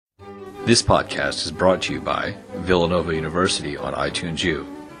This podcast is brought to you by Villanova University on iTunes U.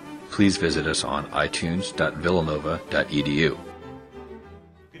 Please visit us on itunes.villanova.edu.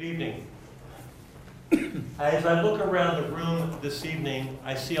 Good evening. As I look around the room this evening,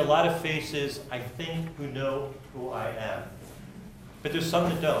 I see a lot of faces I think who know who I am. But there's some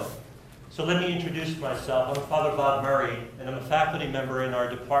that don't. So let me introduce myself. I'm Father Bob Murray, and I'm a faculty member in our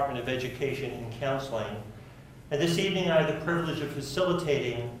Department of Education and Counseling. And this evening I have the privilege of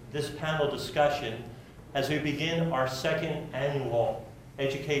facilitating this panel discussion as we begin our second annual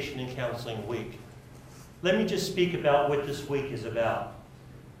Education and Counseling Week. Let me just speak about what this week is about.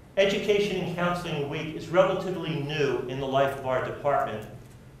 Education and Counseling Week is relatively new in the life of our department.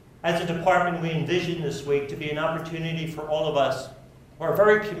 As a department, we envision this week to be an opportunity for all of us who are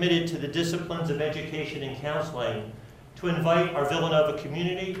very committed to the disciplines of education and counseling to invite our Villanova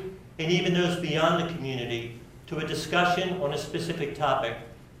community and even those beyond the community to a discussion on a specific topic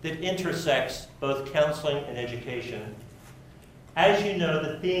that intersects both counseling and education. As you know,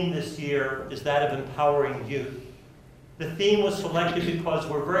 the theme this year is that of empowering youth. The theme was selected because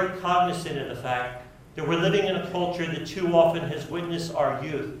we're very cognizant of the fact that we're living in a culture that too often has witnessed our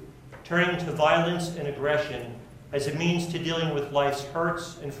youth turning to violence and aggression as a means to dealing with life's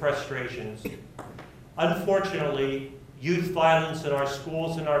hurts and frustrations. Unfortunately, youth violence in our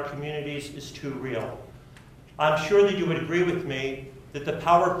schools and our communities is too real. I'm sure that you would agree with me that the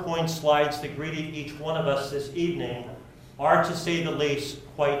PowerPoint slides that greeted each one of us this evening are, to say the least,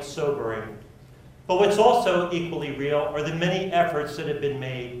 quite sobering. But what's also equally real are the many efforts that have been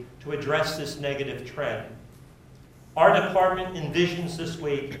made to address this negative trend. Our department envisions this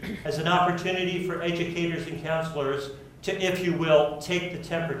week as an opportunity for educators and counselors to, if you will, take the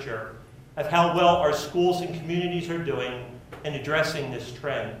temperature of how well our schools and communities are doing in addressing this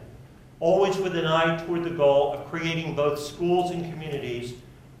trend, always with an eye toward the goal of creating both schools and communities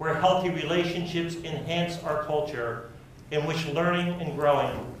where healthy relationships enhance our culture, in which learning and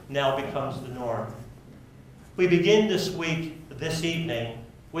growing now becomes the norm. We begin this evening,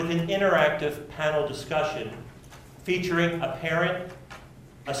 with an interactive panel discussion featuring a parent,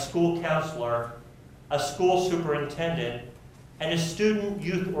 a school counselor, a school superintendent, and a student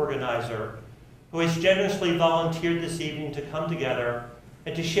youth organizer who has generously volunteered this evening to come together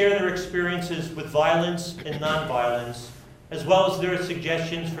and to share their experiences with violence and nonviolence, as well as their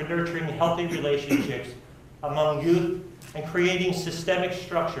suggestions for nurturing healthy relationships among youth and creating systemic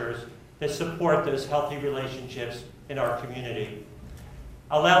structures that support those healthy relationships in our community.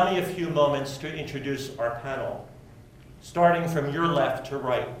 Allow me a few moments to introduce our panel, starting from your left to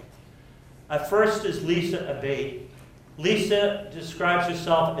right. First is Lisa Abate. Lisa describes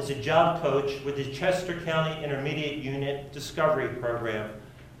herself as a job coach with the Chester County Intermediate Unit Discovery Program.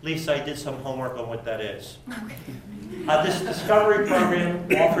 Lisa, I did some homework on what that is. This discovery program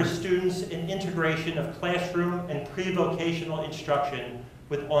offers students an integration of classroom and pre-vocational instruction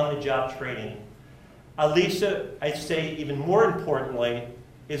with on-the-job training. Lisa, I'd say even more importantly,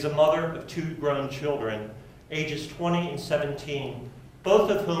 is a mother of two grown children, ages 20 and 17, both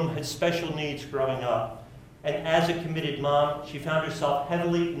of whom had special needs growing up. And as a committed mom, she found herself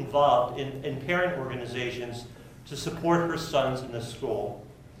heavily involved in parent organizations to support her sons in the school.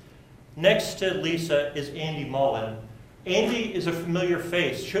 Next to Lisa is Andy Mullen. Andy is a familiar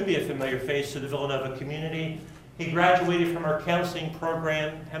face, should be a familiar face to the Villanova community. He graduated from our counseling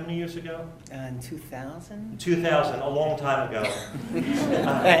program, how many years ago? In 2000? 2000, a long time ago.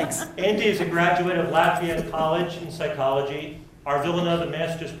 Thanks. Andy is a graduate of Lafayette College in psychology, our Villanova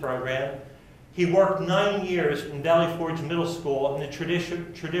Master's program. He worked 9 years in Valley Forge Middle School in the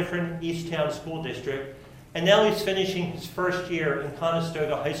Tredyffrin Easttown School District, and now he's finishing his first year in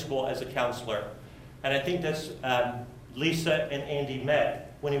Conestoga High School as a counselor. And I think that's Lisa and Andy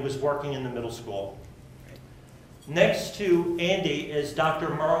met when he was working in the middle school. Next to Andy is Dr.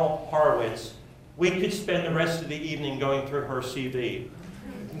 Merle Horowitz. We could spend the rest of the evening going through her CV.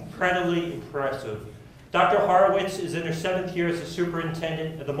 Incredibly impressive. Dr. Horowitz is in her 7th year as a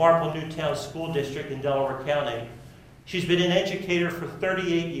superintendent of the Marple Newtown School District in Delaware County. She's been an educator for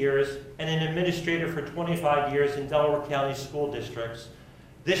 38 years and an administrator for 25 years in Delaware County school districts.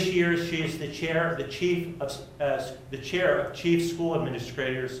 This year, she is the chair of Chief School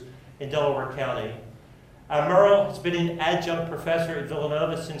Administrators in Delaware County. Merle has been an adjunct professor at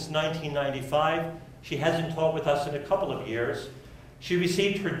Villanova since 1995. She hasn't taught with us in a couple of years. She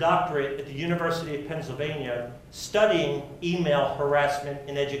received her doctorate at the University of Pennsylvania, studying email harassment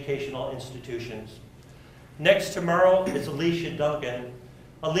in educational institutions. Next to Merle is Alicia Duncan.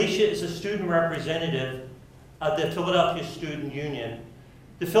 Alicia is a student representative of the Philadelphia Student Union.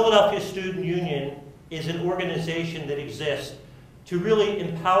 The Philadelphia Student Union is an organization that exists to really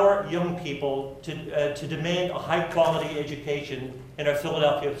empower young people to demand a high-quality education in our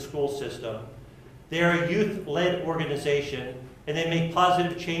Philadelphia school system. They are a youth-led organization, and they make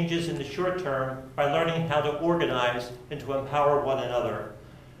positive changes in the short term by learning how to organize and to empower one another.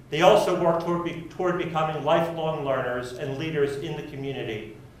 They also work toward becoming lifelong learners and leaders in the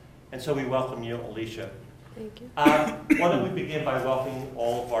community. And so we welcome you, Alicia. Thank you. Why don't we begin by welcoming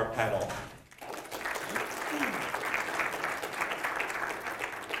all of our panel.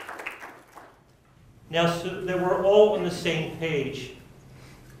 Now, so that we're all on the same page,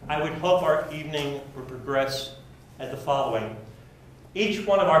 I would hope our evening would progress as the following. Each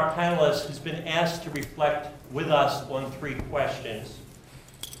one of our panelists has been asked to reflect with us on 3 questions.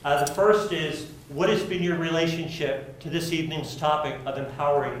 The first is, what has been your relationship to this evening's topic of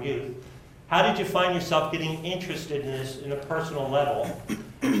empowering youth? How did you find yourself getting interested in this in a personal level?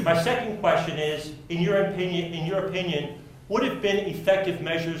 My second question is, in your opinion, what have been effective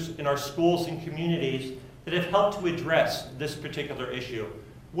measures in our schools and communities that have helped to address this particular issue?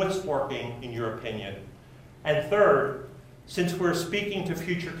 What's working, in your opinion? And third, since we're speaking to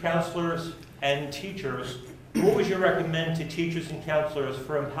future counselors and teachers, what would you recommend to teachers and counselors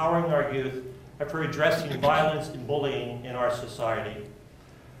for empowering our youth and for addressing violence and bullying in our society?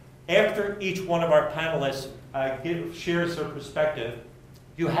 After each one of our panelists shares their perspective,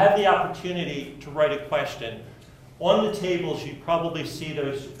 you have the opportunity to write a question. On the tables, you probably see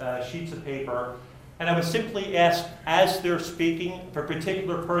those sheets of paper, and I would simply ask, as they're speaking, if a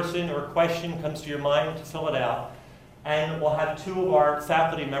particular person or question comes to your mind, to fill it out, and we'll have 2 of our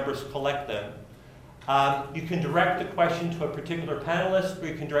faculty members collect them. You can direct the question to a particular panelist, or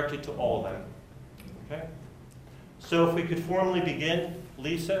you can direct it to all of them. Okay? So if we could formally begin,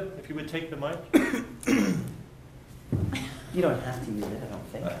 Lisa, if you would take the mic. You don't have to use it, I don't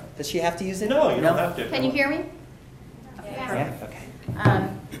think. Does she have to use it? No, you don't have to. Can you hear me? Yeah, okay.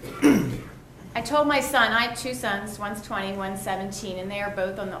 I told my son, I have 2 sons, one's 20, one's 17, and they are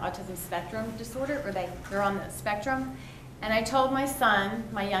both on the autism spectrum disorder, or they're on the spectrum. And I told my son,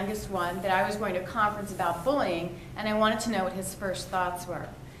 my youngest one, that I was going to a conference about bullying, and I wanted to know what his first thoughts were.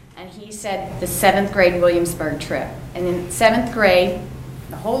 And he said the 7th grade Williamsburg trip. And in 7th grade,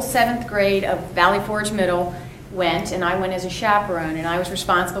 the whole 7th grade of Valley Forge Middle went, and I went as a chaperone, and I was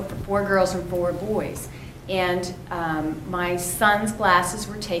responsible for 4 girls and 4 boys. And my son's glasses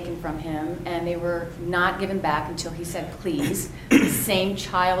were taken from him, and they were not given back until he said, please. The same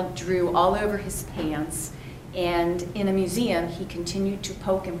child drew all over his pants, and in a museum, he continued to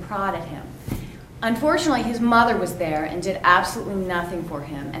poke and prod at him. Unfortunately, his mother was there and did absolutely nothing for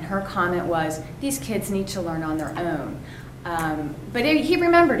him, and her comment was, these kids need to learn on their own. But he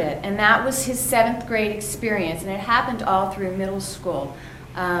remembered it, and that was his 7th grade experience, and it happened all through middle school.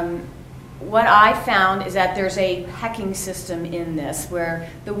 What I found is that there's a pecking system in this, where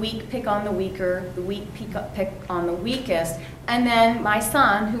the weak pick on the weaker, the weak pick on the weakest, and then my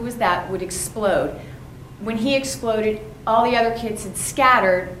son, who was that, would explode. When he exploded, all the other kids had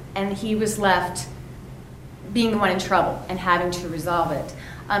scattered, and he was left being the one in trouble and having to resolve it.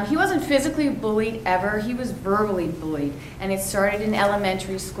 He wasn't physically bullied ever, he was verbally bullied, and it started in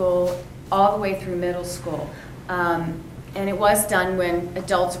elementary school all the way through middle school. And it was done when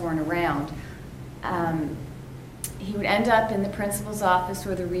adults weren't around. He would end up in the principal's office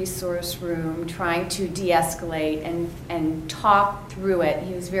or the resource room trying to de-escalate and talk through it.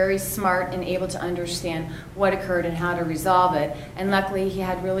 He was very smart and able to understand what occurred and how to resolve it. And luckily, he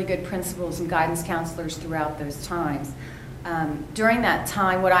had really good principals and guidance counselors throughout those times. During that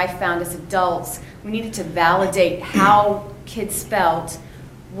time, what I found as adults, we needed to validate how kids felt,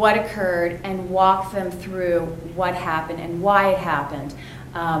 what occurred, and walk them through what happened and why it happened.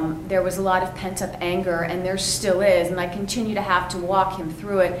 There was a lot of pent-up anger, and there still is, and I continue to have to walk him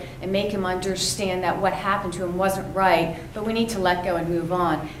through it and make him understand that what happened to him wasn't right, but we need to let go and move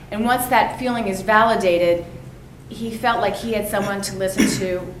on. And once that feeling is validated, he felt like he had someone to listen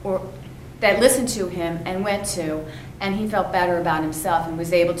to, or that listened to him and went to, and he felt better about himself and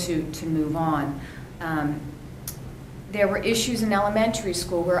was able to move on. There were issues in elementary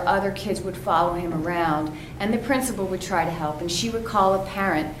school where other kids would follow him around, and the principal would try to help, and she would call a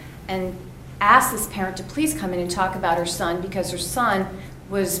parent and ask this parent to please come in and talk about her son because her son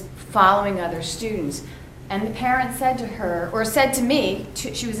was following other students. And the parent said to her, or said to me,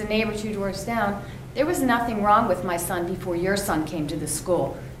 she was a neighbor 2 doors down, there was nothing wrong with my son before your son came to the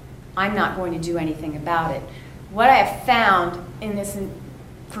school. I'm not going to do anything about it. What I have found in this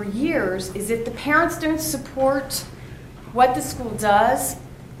for years is that the parents don't support what the school does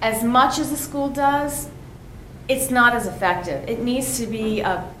as much as the school does. It's not as effective. It needs to be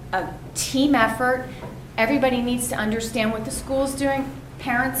a team effort, Everybody needs to understand what the school's doing.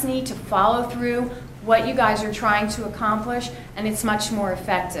 Parents need to follow through what you guys are trying to accomplish, and it's much more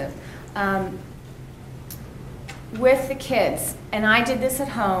effective. With the kids, and I did this at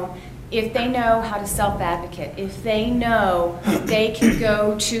home, if they know how to self-advocate, if they know they can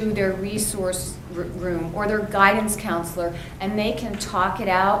go to their resource room or their guidance counselor and they can talk it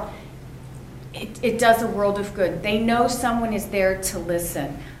out, it does a world of good. They know someone is there to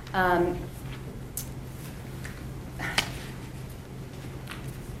listen.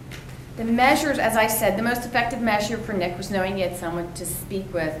 The measures, as I said, the most effective measure for Nick was knowing he had someone to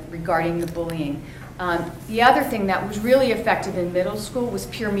speak with regarding the bullying. The other thing that was really effective in middle school was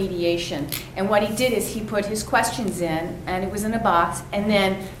peer mediation. And what he did is he put his questions in, and it was in a box, and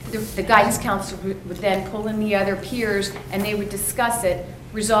then the guidance counselor would then pull in the other peers, and they would discuss it,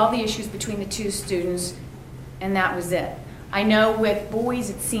 resolve the issues between the two students, and that was it. I know with boys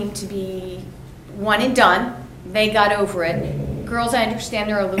it seemed to be one and done. They got over it. Girls, I understand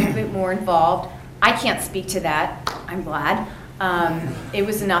they're a little bit more involved. I can't speak to that. I'm glad. It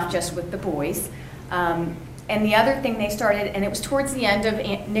was enough just with the boys. And the other thing they started, and it was towards the end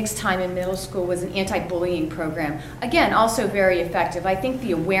of Nick's time in middle school, was an anti-bullying program. Again, also very effective. I think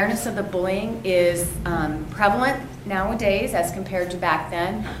the awareness of the bullying is prevalent nowadays as compared to back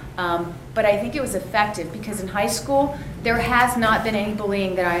then. But I think it was effective because in high school, there has not been any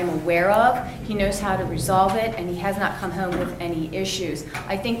bullying that I am aware of. He knows how to resolve it, and he has not come home with any issues.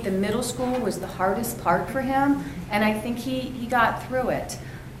 I think the middle school was the hardest part for him, and I think he got through it.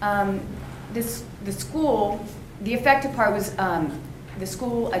 The effective part was the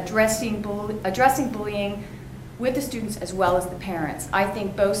school addressing bullying with the students as well as the parents. I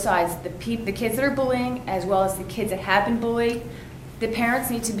think both sides, the kids that are bullying as well as the kids that have been bullied, the parents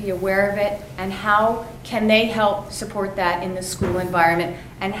need to be aware of it, and how can they help support that in the school environment,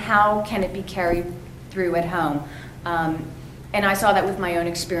 and how can it be carried through at home. And I saw that with my own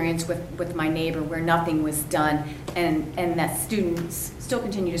experience with my neighbor, where nothing was done, and that students still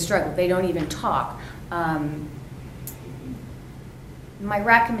continue to struggle. They don't even talk. My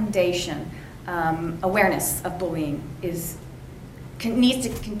recommendation, awareness of bullying needs to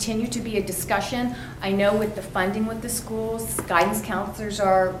continue to be a discussion. I know with the funding with the schools, guidance counselors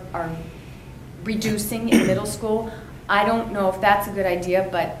are reducing in middle school. I don't know if that's a good idea,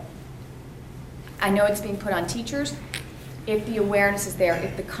 but I know it's being put on teachers. If the awareness is there,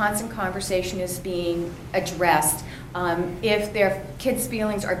 if the constant conversation is being addressed, if their kids'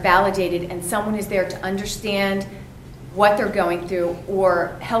 feelings are validated and someone is there to understand what they're going through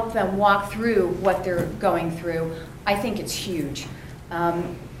or help them walk through what they're going through, I think it's huge.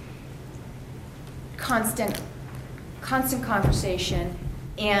 Constant conversation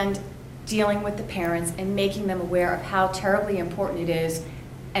and dealing with the parents and making them aware of how terribly important it is,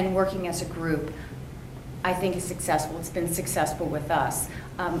 and working as a group, I think is successful. It's been successful with us.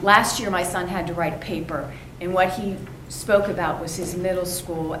 Last year my son had to write a paper, and what he spoke about was his middle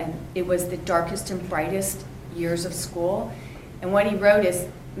school, and it was the darkest and brightest years of school. And what he wrote is,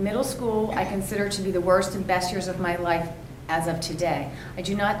 middle school I consider to be the worst and best years of my life as of today. I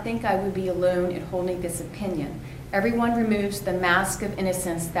do not think I would be alone in holding this opinion. Everyone removes the mask of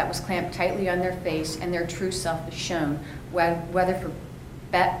innocence that was clamped tightly on their face, and their true self is shown, whether for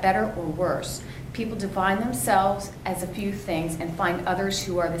better or worse. People define themselves as a few things and find others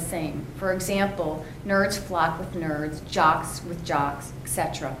who are the same. For example, nerds flock with nerds, jocks with jocks,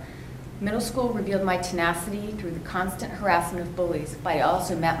 etc. Middle school revealed my tenacity through the constant harassment of bullies, but I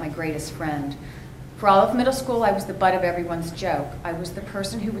also met my greatest friend. For all of middle school, I was the butt of everyone's joke. I was the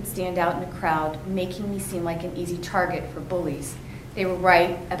person who would stand out in a crowd, making me seem like an easy target for bullies. They were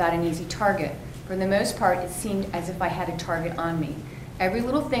right about an easy target. For the most part, it seemed as if I had a target on me. Every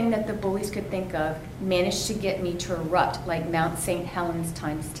little thing that the bullies could think of managed to get me to erupt like Mount St. Helens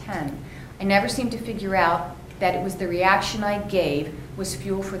times 10. I never seemed to figure out that it was the reaction I gave was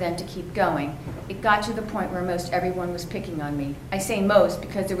fuel for them to keep going. It got to the point where most everyone was picking on me. I say most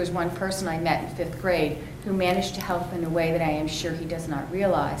because there was one person I met in 5th grade who managed to help in a way that I am sure he does not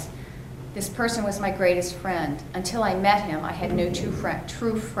realize. This person was my greatest friend. Until I met him, I had no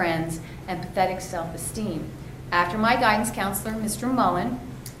true friends and pathetic self-esteem. After my guidance counselor, Mr. Mullen,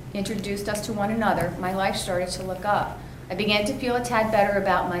 introduced us to one another, my life started to look up. I began to feel a tad better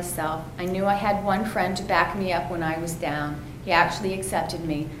about myself. I knew I had one friend to back me up when I was down. He actually accepted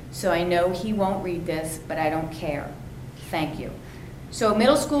me, so I know he won't read this, but I don't care. Thank you. So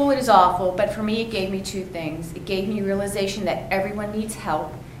middle school, it is awful, but for me it gave me two things. It gave me realization that everyone needs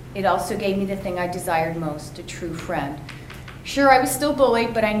help. It also gave me the thing I desired most, a true friend. Sure, I was still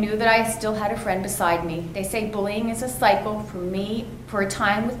bullied, but I knew that I still had a friend beside me. They say bullying is a cycle. For me, for a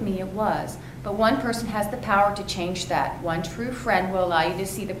time with me, it was. But one person has the power to change that. One true friend will allow you to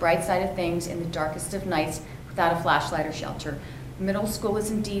see the bright side of things in the darkest of nights without a flashlight or shelter. Middle school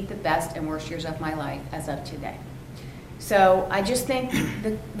is indeed the best and worst years of my life as of today. So I just think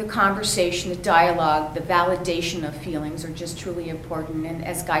the conversation, the dialogue, the validation of feelings are just truly important. And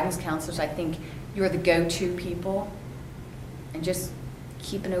as guidance counselors, I think you're the go-to people, and just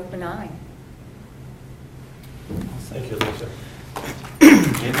keep an open eye. Thank you, Lisa.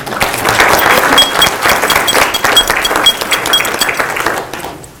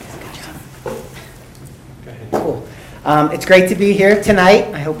 Go ahead. Cool. It's great to be here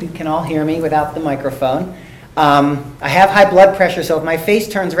tonight. I hope you can all hear me without the microphone. I have high blood pressure, so if my face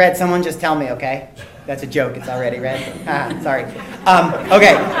turns red, someone just tell me, okay? That's a joke. It's already red. Sorry.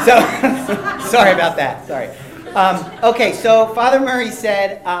 Okay, so sorry about that. Sorry. Okay, so Father Murray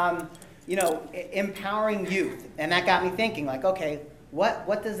said, empowering youth, and that got me thinking, like, okay,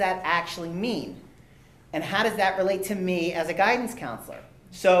 what does that actually mean? And how does that relate to me as a guidance counselor?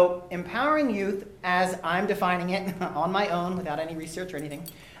 So empowering youth, as I'm defining it on my own without any research or anything,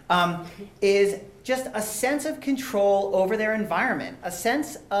 is just a sense of control over their environment, a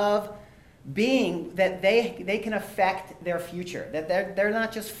sense of being that they can affect their future, that they're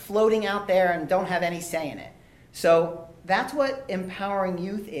not just floating out there and don't have any say in it. So that's what empowering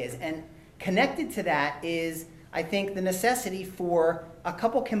youth is. And connected to that is, I think, the necessity for a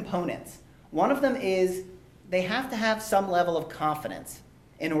couple components. One of them is they have to have some level of confidence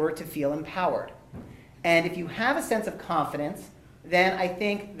in order to feel empowered. And if you have a sense of confidence, then I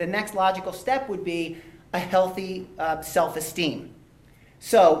think the next logical step would be a healthy self-esteem.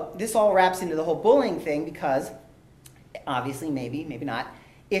 So this all wraps into the whole bullying thing because, obviously, maybe not,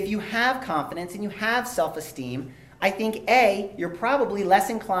 if you have confidence and you have self-esteem, I think A, you're probably less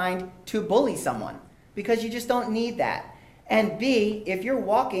inclined to bully someone because you just don't need that. And B, if you're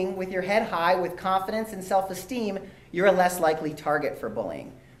walking with your head high with confidence and self-esteem, you're a less likely target for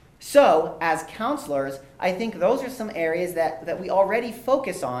bullying. So, as counselors, I think those are some areas that we already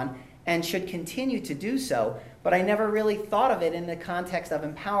focus on and should continue to do so, but I never really thought of it in the context of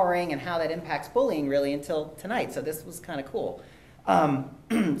empowering and how that impacts bullying really until tonight, so this was kind of cool.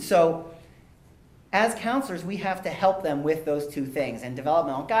 So, as counselors, we have to help them with those two things, and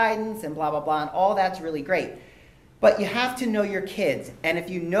developmental guidance and blah, blah, blah, and all that's really great. But you have to know your kids, and if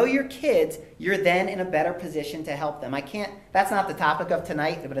you know your kids, you're then in a better position to help them. That's not the topic of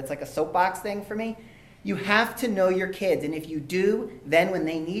tonight, but it's like a soapbox thing for me. You have to know your kids, and if you do, then when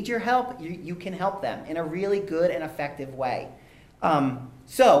they need your help, you can help them in a really good and effective way.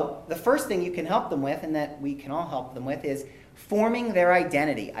 So the first thing you can help them with, and that we can all help them with, is forming their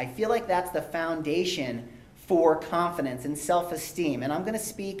identity. I feel like that's the foundation for confidence and self-esteem, and I'm going to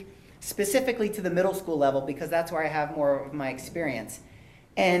speak specifically to the middle school level because that's where I have more of my experience.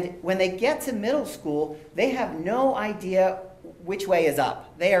 And when they get to middle school, they have no idea which way is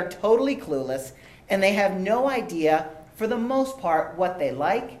up. They are totally clueless, and they have no idea, for the most part, what they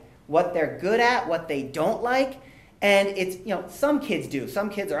like, what they're good at, what they don't like. And it's, some kids do. Some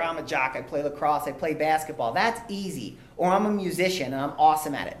kids are, I'm a jock, I play lacrosse, I play basketball. That's easy. Or I'm a musician and I'm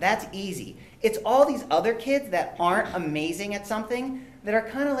awesome at it. That's easy. It's all these other kids that aren't amazing at something that are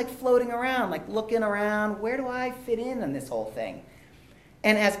kind of like floating around, like looking around, where do I fit in this whole thing?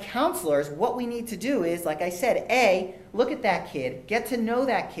 And as counselors, what we need to do is, like I said, A, look at that kid, get to know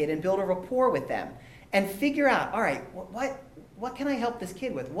that kid and build a rapport with them and figure out, all right, what can I help this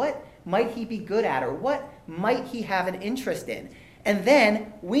kid with? What might he be good at, or what might he have an interest in? And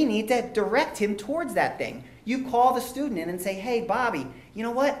then we need to direct him towards that thing. You call the student in and say, hey, Bobby, you know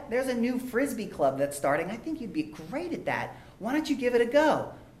what? There's a new Frisbee club that's starting. I think you'd be great at that. Why don't you give it a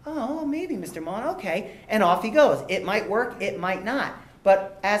go? Oh, maybe, Mr. Mon, okay. And off he goes. It might work, it might not.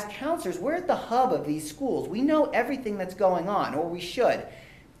 But as counselors, we're at the hub of these schools. We know everything that's going on, or we should.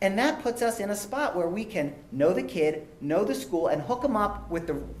 And that puts us in a spot where we can know the kid, know the school, and hook them up with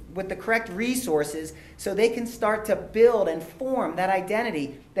the correct resources so they can start to build and form that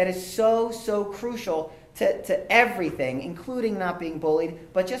identity that is so, so crucial to everything, including not being bullied,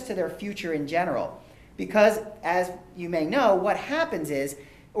 but just to their future in general. Because, as you may know, what happens is,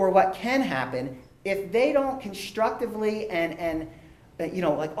 or what can happen, if they don't constructively and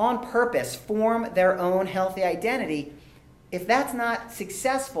like on purpose form their own healthy identity, if that's not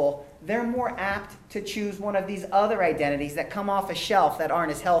successful, they're more apt to choose one of these other identities that come off a shelf that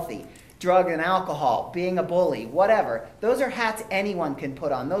aren't as healthy. Drug and alcohol, being a bully, whatever. Those are hats anyone can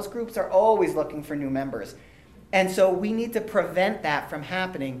put on. Those groups are always looking for new members. And so we need to prevent that from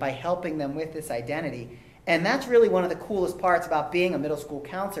happening by helping them with this identity. And that's really one of the coolest parts about being a middle school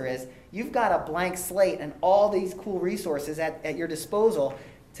counselor is you've got a blank slate and all these cool resources at your disposal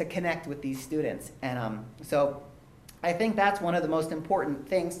to connect with these students. And so I think that's one of the most important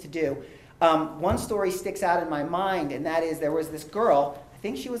things to do. One story sticks out in my mind, and that is there was this girl, I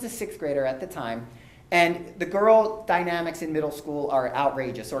think she was a 6th grader at the time, and the girl dynamics in middle school are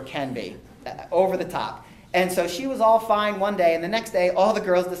outrageous, or can be, over the top. And so she was all fine one day, and the next day all the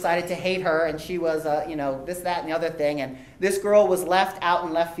girls decided to hate her, and she was, this, that, and the other thing. And this girl was left out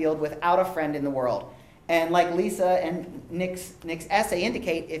in left field without a friend in the world. And like Lisa and Nick's essay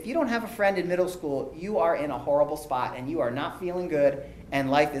indicate, if you don't have a friend in middle school, you are in a horrible spot, and you are not feeling good, and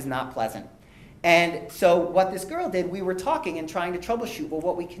life is not pleasant. And so what this girl did, we were talking and trying to troubleshoot, well,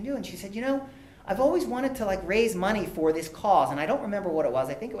 what we can do. And she said, I've always wanted to raise money for this cause, and I don't remember what it was.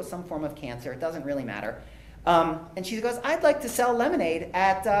 I think it was some form of cancer. It doesn't really matter. And she goes, I'd like to sell lemonade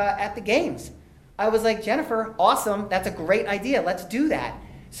at the games. I was like, Jennifer, awesome. That's a great idea. Let's do that.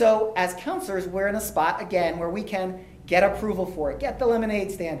 So as counselors, we're in a spot, again, where we can get approval for it, get the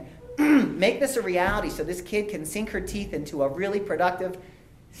lemonade stand, make this a reality so this kid can sink her teeth into a really productive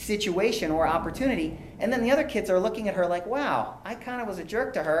situation or opportunity. And then the other kids are looking at her like, wow, I kind of was a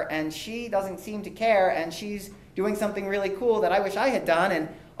jerk to her, and she doesn't seem to care, and she's doing something really cool that I wish I had done, and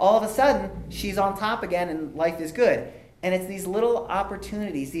all of a sudden, she's on top again, and life is good. And it's these little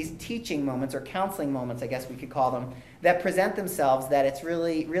opportunities, these teaching moments, or counseling moments, I guess we could call them, that present themselves that it's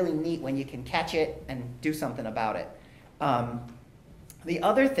really, really neat when you can catch it and do something about it. The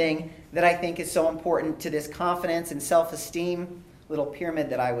other thing that I think is so important to this confidence and self-esteem little pyramid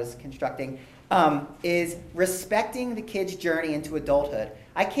that I was constructing is respecting the kid's journey into adulthood.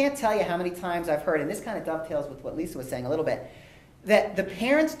 I can't tell you how many times I've heard, and this kind of dovetails with what Lisa was saying a little bit, that the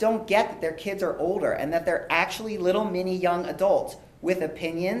parents don't get that their kids are older and that they're actually little mini young adults with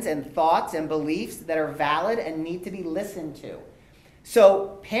opinions and thoughts and beliefs that are valid and need to be listened to.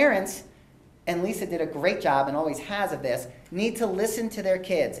 So parents, and Lisa did a great job and always has of this, need to listen to their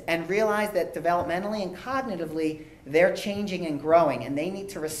kids and realize that developmentally and cognitively they're changing and growing, and they need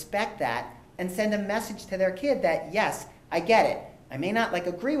to respect that and send a message to their kid that, yes, I get it. I may not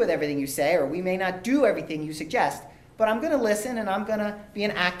agree with everything you say, or we may not do everything you suggest, but I'm going to listen, and I'm going to be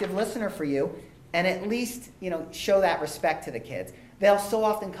an active listener for you, and at least, show that respect to the kids. They'll so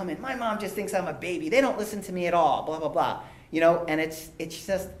often come in, my mom just thinks I'm a baby. They don't listen to me at all, blah, blah, blah. And it's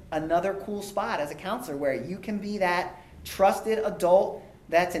just another cool spot as a counselor where you can be that trusted adult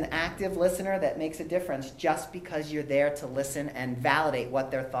that's an active listener that makes a difference just because you're there to listen and validate what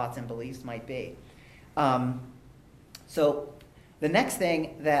their thoughts and beliefs might be. So the next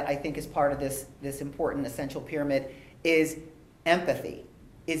thing that I think is part of this important essential pyramid is empathy,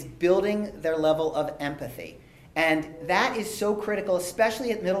 is building their level of empathy. And that is so critical,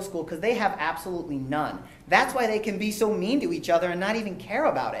 especially at middle school, because they have absolutely none. That's why they can be so mean to each other and not even care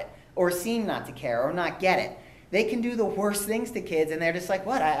about it, or seem not to care, or not get it. They can do the worst things to kids, and they're just like,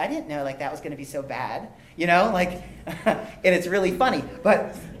 what? I didn't know that was going to be so bad. And it's really funny.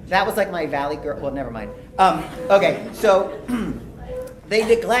 But that was my Valley girl. Well, never mind. Okay, so they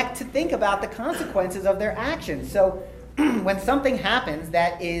neglect to think about the consequences of their actions. So when something happens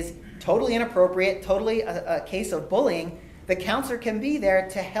that is totally inappropriate, totally a case of bullying, the counselor can be there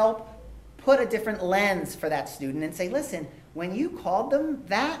to help put a different lens for that student and say, listen, when you called them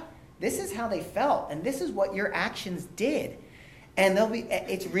that, this is how they felt, and this is what your actions did. And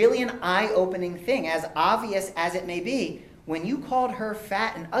it's really an eye-opening thing, as obvious as it may be. When you called her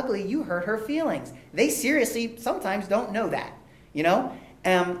fat and ugly, you hurt her feelings. They seriously sometimes don't know that,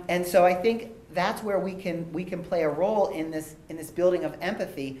 And so I think that's where we can play a role in this building of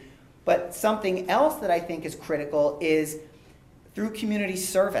empathy. But something else that I think is critical is through community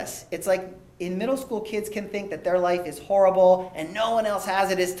service. It's in middle school, kids can think that their life is horrible and no one else has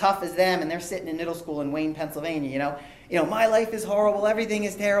it as tough as them, and they're sitting in middle school in Wayne, Pennsylvania, my life is horrible, everything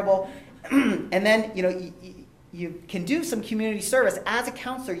is terrible. And then, you can do some community service. As a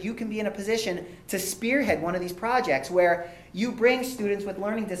counselor, you can be in a position to spearhead one of these projects where you bring students with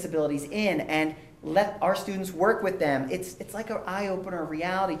learning disabilities in and let our students work with them. It's like an eye-opener,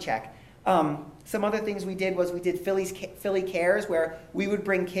 reality check. Some other things we did was we did Philly Cares, where we would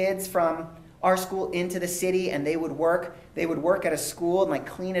bring kids from our school into the city, and they would work at a school and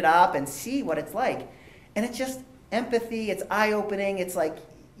clean it up and see what it's like. And it's just empathy, it's eye-opening, it's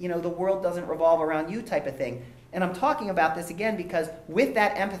the world doesn't revolve around you type of thing. And I'm talking about this again because with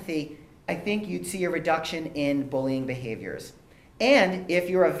that empathy, I think you'd see a reduction in bullying behaviors. And if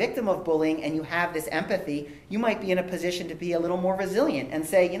you're a victim of bullying and you have this empathy, you might be in a position to be a little more resilient and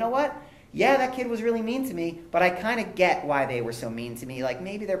say, you know what? Yeah, that kid was really mean to me, but I kind of get why they were so mean to me.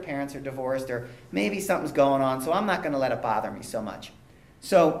 Maybe their parents are divorced, or maybe something's going on, so I'm not going to let it bother me so much.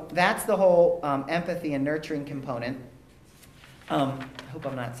 So that's the whole empathy and nurturing component. I hope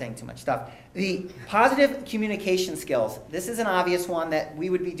I'm not saying too much stuff. The positive communication skills. This is an obvious one that we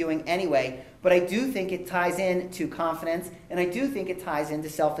would be doing anyway, but I do think it ties into confidence, and I do think it ties into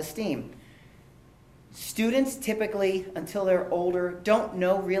self-esteem. Students typically, until they're older, don't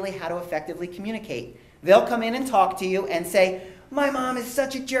know really how to effectively communicate. They'll come in and talk to you and say, my mom is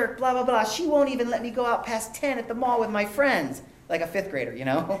such a jerk, blah, blah, blah. She won't even let me go out past 10 at the mall with my friends. Like a 5th grader, you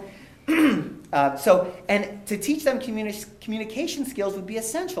know? And to teach them communication skills would be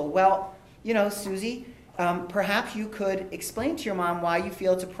essential. Well, you know, Susie, perhaps you could explain to your mom why you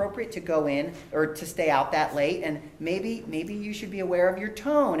feel it's appropriate to go in or to stay out that late, and maybe you should be aware of your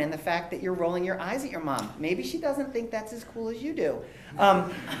tone and the fact that you're rolling your eyes at your mom. Maybe she doesn't think that's as cool as you do.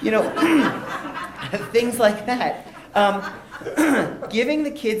 You know, things like that. Giving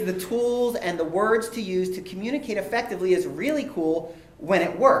the kids the tools and the words to use to communicate effectively is really cool when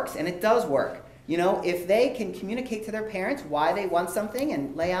it works, and it does work. You know, if they can communicate to their parents why they want something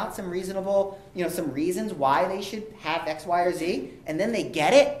and lay out some reasonable, you know, some reasons why they should have X, Y, or Z, and then they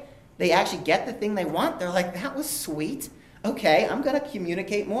get it, they actually get the thing they want, they're like, that was sweet. Okay, I'm going to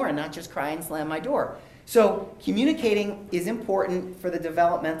communicate more and not just cry and slam my door. So communicating is important for the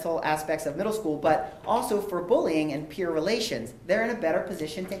developmental aspects of middle school, but also for bullying and peer relations. They're in a better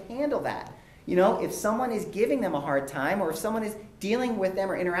position to handle that. You know, if someone is giving them a hard time, or if someone is dealing with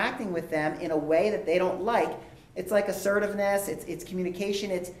them or interacting with them in a way that they don't like, it's like assertiveness, it's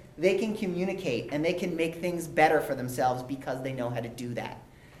communication, they can communicate and they can make things better for themselves because they know how to do that.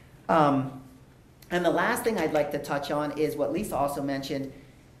 And the last thing I'd like to touch on is what Lisa also mentioned,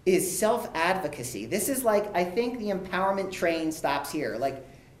 is self-advocacy. This is like, I think the empowerment train stops here. Like,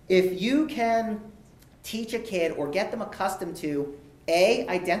 if you can teach a kid or get them accustomed to A,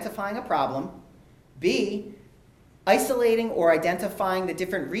 identifying a problem, B, isolating or identifying the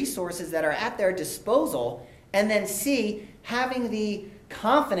different resources that are at their disposal, and then C, having the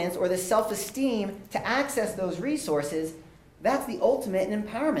confidence or the self-esteem to access those resources, that's the ultimate in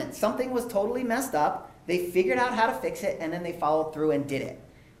empowerment. Something was totally messed up, they figured out how to fix it, and then they followed through and did it.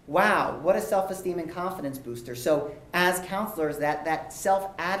 Wow, what a self-esteem and confidence booster. So as counselors, that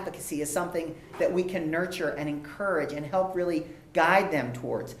self-advocacy is something that we can nurture and encourage and help really guide them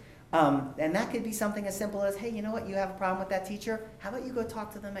towards. And that could be something as simple as, hey, you know what, you have a problem with that teacher? How about you go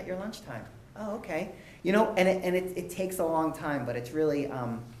talk to them at your lunchtime? Oh, okay. You know, and it takes a long time, but it's really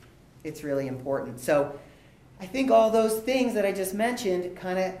important. So I think all those things that I just mentioned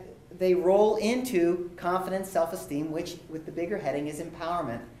kind of, they roll into confidence, self-esteem, which with the bigger heading is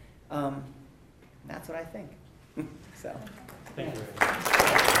empowerment. That's what I think. So. Thank you.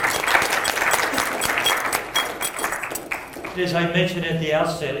 As I mentioned at the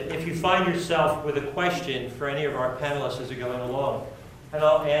outset, if you find yourself with a question for any of our panelists as they're going along, and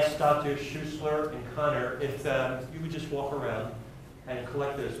I'll ask Dr. Schussler and Connor if you would just walk around and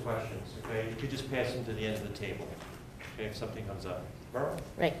collect those questions, okay? You could just pass them to the end of the table, okay, if something comes up. Merle?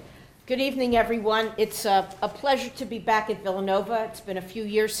 Right. Good evening, everyone. It's a pleasure to be back at Villanova. It's been a few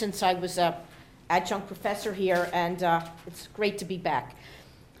years since I was an adjunct professor here, and it's great to be back.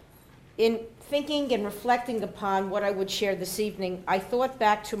 In thinking and reflecting upon what I would share this evening, I thought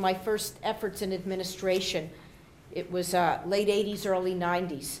back to my first efforts in administration. It was late 80s, early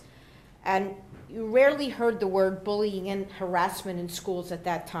 90s. And you rarely heard the word bullying and harassment in schools at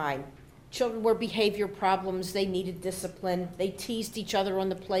that time. Children were behavior problems, they needed discipline, they teased each other on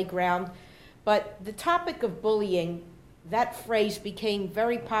the playground. But the topic of bullying, that phrase became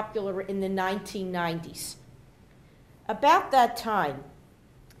very popular in the 1990s. About that time,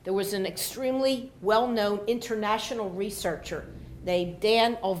 there was an extremely well-known international researcher named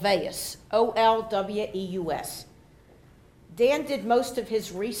Dan Olweus, O-L-W-E-U-S. Dan did most of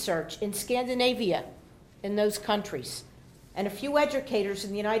his research in Scandinavia, in those countries. And a few educators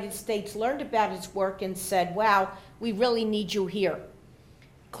in the United States learned about his work and said, wow, we really need you here.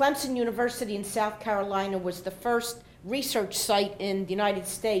 Clemson University in South Carolina was the first research site in the United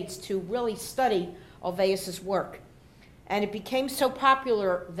States to really study Olweus's work. And it became so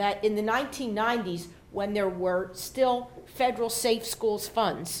popular that in the 1990s, when there were still federal Safe Schools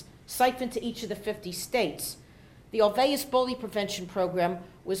funds siphoned to each of the 50 states, the Olweus Bully Prevention Program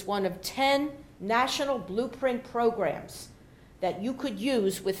was one of 10 national blueprint programs that you could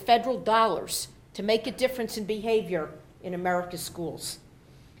use with federal dollars to make a difference in behavior in America's schools.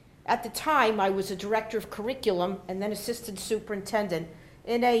 At the time, I was a director of curriculum and then assistant superintendent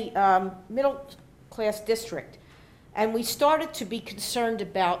in a middle-class district. And we started to be concerned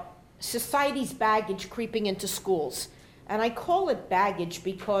about society's baggage creeping into schools. And I call it baggage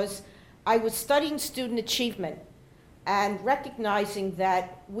because I was studying student achievement and recognizing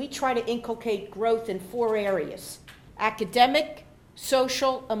that we try to inculcate growth in 4 areas: academic,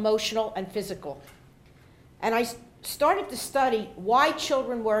 social, emotional, and physical. And I started to study why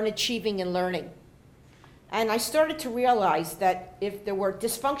children weren't achieving and learning. And I started to realize that if there were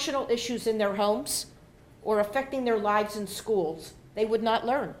dysfunctional issues in their homes or affecting their lives in schools, they would not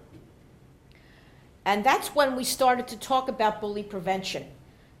learn. And that's when we started to talk about bully prevention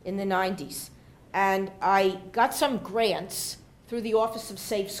in the 90s. And I got some grants through the Office of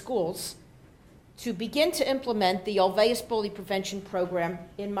Safe Schools to begin to implement the Ulvaeus Bully Prevention Program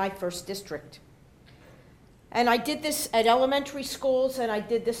in my first district. And I did this at elementary schools, and I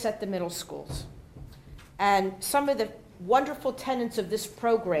did this at the middle schools. And some of the wonderful tenets of this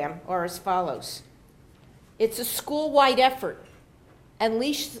program are as follows. It's a school-wide effort, and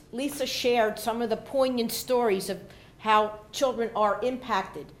Lisa shared some of the poignant stories of how children are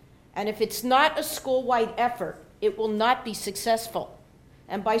impacted. And if it's not a school-wide effort, it will not be successful.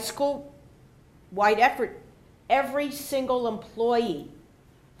 And by school-wide effort, every single employee,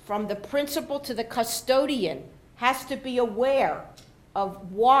 from the principal to the custodian, has to be aware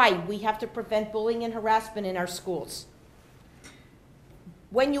of why we have to prevent bullying and harassment in our schools.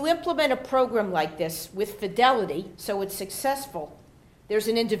 When you implement a program like this with fidelity, so it's successful, there's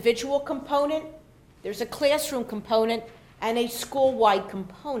an individual component, there's a classroom component, and a school-wide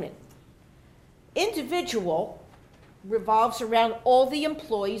component. Individual revolves around all the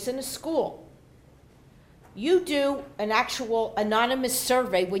employees in a school. You do an actual anonymous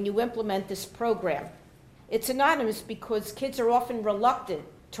survey when you implement this program. It's anonymous because kids are often reluctant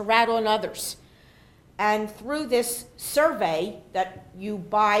to rat on others. And through this survey that you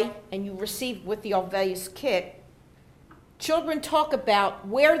buy and you receive with the Ulvaeus kit, children talk about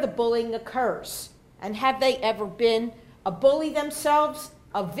where the bullying occurs and have they ever been a bully themselves,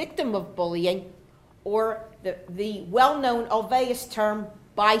 a victim of bullying, or the well-known Ulvaeus term,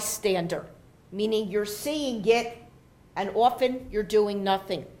 bystander, meaning you're seeing it and often you're doing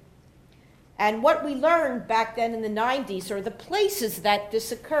nothing. And what we learned back then in the 90s are the places that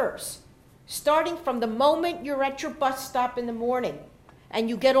this occurs. Starting from the moment you're at your bus stop in the morning and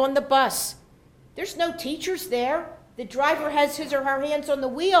you get on the bus, there's no teachers there. The driver has his or her hands on the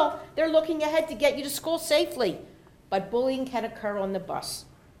wheel. They're looking ahead to get you to school safely. But bullying can occur on the bus.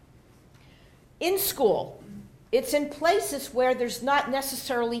 In school, it's in places where there's not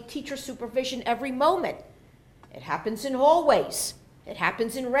necessarily teacher supervision every moment. It happens in hallways. It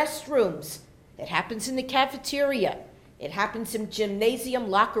happens in restrooms. It happens in the cafeteria. It happens in gymnasium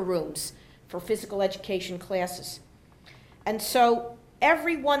locker rooms for physical education classes. And so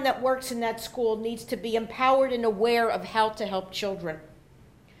everyone that works in that school needs to be empowered and aware of how to help children.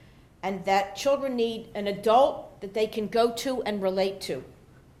 And that children need an adult that they can go to and relate to.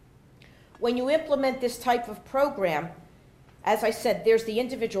 When you implement this type of program, as I said, there's the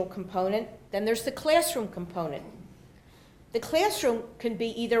individual component, then there's the classroom component. The classroom can be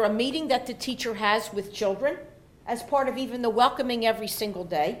either a meeting that the teacher has with children as part of even the welcoming every single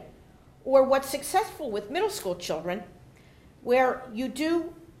day, or what's successful with middle school children, where you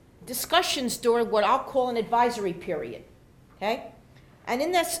do discussions during what I'll call an advisory period, okay? And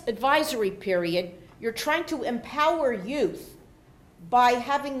in this advisory period, you're trying to empower youth by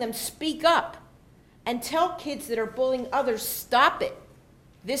having them speak up and tell kids that are bullying others, stop it.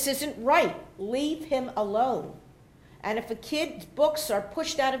 This isn't right. Leave him alone. And if a kid's books are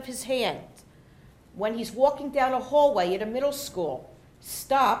pushed out of his hand when he's walking down a hallway at a middle school,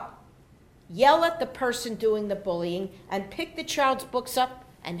 stop, yell at the person doing the bullying, and pick the child's books up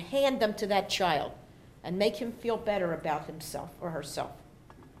and hand them to that child and make him feel better about himself or herself.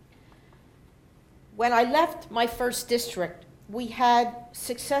 When I left my first district, we had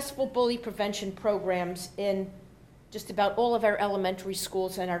successful bully prevention programs in just about all of our elementary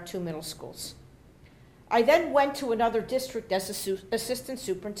schools and our 2 middle schools. I then went to another district as assistant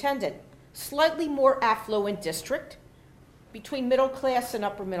superintendent, slightly more affluent district, between middle class and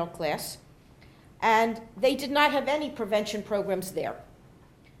upper middle class, and they did not have any prevention programs there.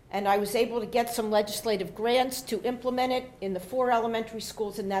 And I was able to get some legislative grants to implement it in the 4 elementary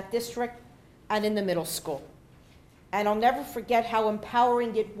schools in that district and in the middle school. And I'll never forget how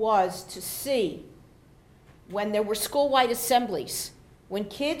empowering it was to see when there were school-wide assemblies, when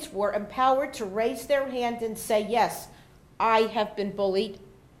kids were empowered to raise their hand and say, yes, I have been bullied,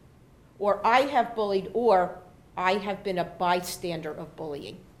 or I have bullied, or I have been a bystander of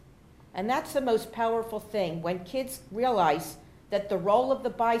bullying. And that's the most powerful thing, when kids realize that the role of the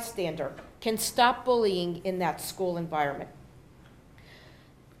bystander can stop bullying in that school environment.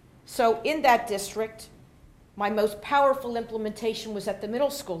 So in that district, my most powerful implementation was at the middle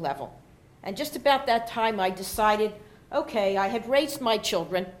school level. And just about that time, I decided, okay, I had raised my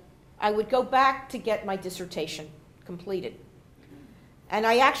children. I would go back to get my dissertation. completed. And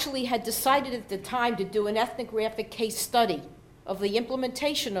I actually had decided at the time to do an ethnographic case study of the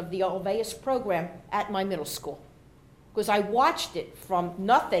implementation of the Alveus program at my middle school, because I watched it from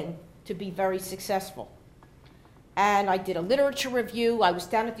nothing to be very successful. And I did a literature review. I was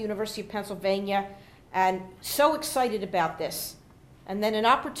down at the University of Pennsylvania and so excited about this. And then an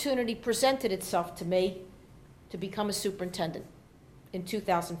opportunity presented itself to me to become a superintendent in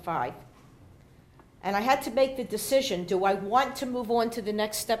 2005. And I had to make the decision, do I want to move on to the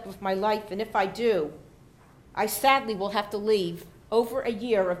next step of my life? And if I do, I sadly will have to leave over a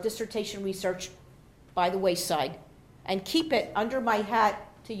year of dissertation research by the wayside and keep it under my hat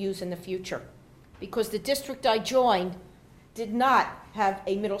to use in the future. Because the district I joined did not have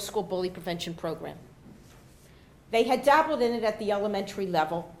a middle school bully prevention program. They had dabbled in it at the elementary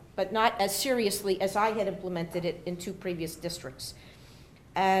level, but not as seriously as I had implemented it in 2 previous districts.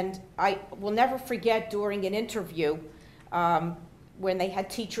 And I will never forget during an interview when they had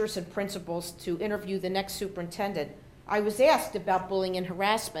teachers and principals to interview the next superintendent, I was asked about bullying and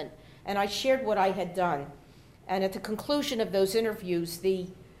harassment, and I shared what I had done. And at the conclusion of those interviews, the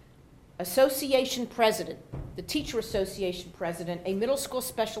association president, the teacher association president, a middle school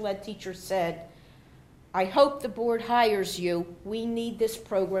special ed teacher said, "I hope the board hires you. We need this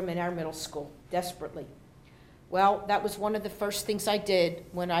program in our middle school desperately." Well, that was one of the first things I did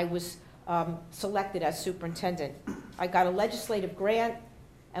when I was selected as superintendent. I got a legislative grant,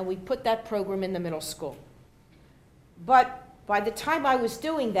 and we put that program in the middle school. But by the time I was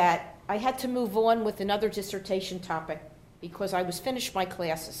doing that, I had to move on with another dissertation topic because I was finished my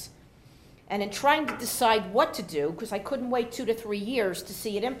classes. And in trying to decide what to do, because I couldn't wait 2 to 3 years to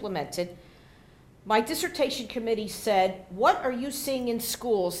see it implemented, my dissertation committee said, "What are you seeing in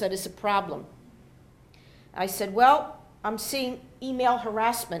schools that is a problem?" I said, "Well, I'm seeing email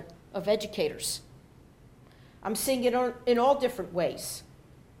harassment of educators. I'm seeing it in all different ways.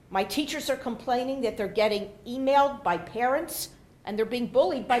 My teachers are complaining that they're getting emailed by parents and they're being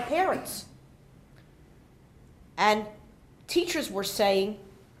bullied by parents. And teachers were saying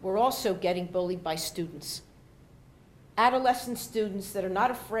we're also getting bullied by students. Adolescent students that are not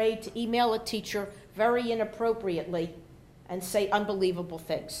afraid to email a teacher very inappropriately and say unbelievable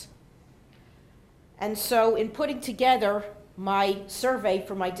things." And so in putting together my survey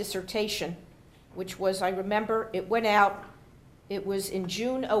for my dissertation, which was, I remember, it went out, it was in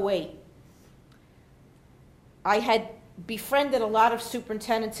June '08. I had befriended a lot of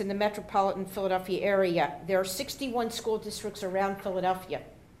superintendents in the metropolitan Philadelphia area. There are 61 school districts around Philadelphia.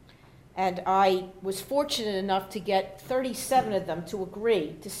 And I was fortunate enough to get 37 of them to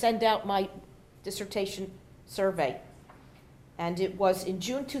agree to send out my dissertation survey. And it was in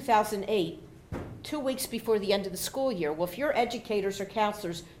June 2008, 2 weeks before the end of the school year. Well, if you're educators or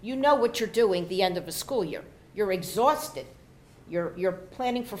counselors, you know what you're doing the end of a school year. You're exhausted. You're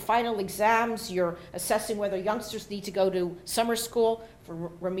planning for final exams. You're assessing whether youngsters need to go to summer school for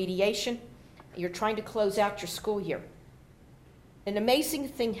remediation. You're trying to close out your school year. An amazing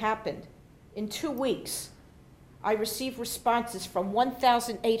thing happened. In 2 weeks, I received responses from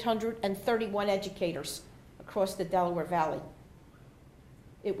 1,831 educators across the Delaware Valley.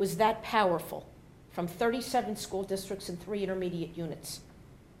 It was that powerful, from 37 school districts and 3 intermediate units.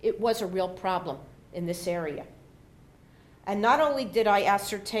 It was a real problem in this area. And not only did I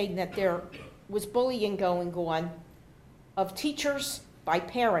ascertain that there was bullying going on of teachers by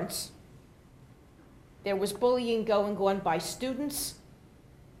parents, there was bullying going on by students,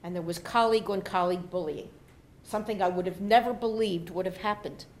 and there was colleague-on-colleague bullying, something I would have never believed would have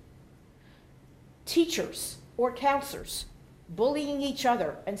happened. Teachers or counselors bullying each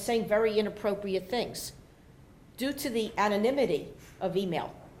other and saying very inappropriate things due to the anonymity of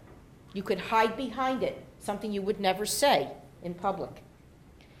email. You could hide behind it, something you would never say in public.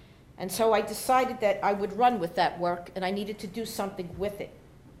 And so I decided that I would run with that work, and I needed to do something with it.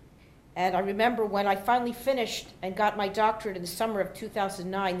 And I remember when I finally finished and got my doctorate in the summer of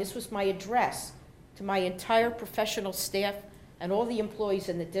 2009, this was my address to my entire professional staff and all the employees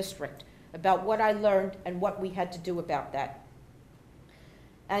in the district about what I learned and what we had to do about that.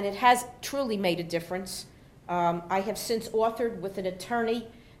 And it has truly made a difference. I have since authored with an attorney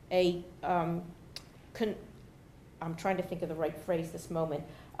I'm trying to think of the right phrase this moment,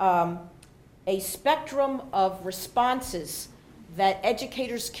 a spectrum of responses that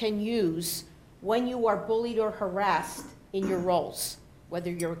educators can use when you are bullied or harassed in your roles, whether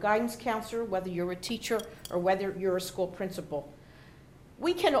you're a guidance counselor, whether you're a teacher, or whether you're a school principal.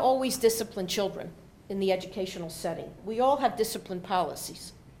 We can always discipline children in the educational setting. We all have discipline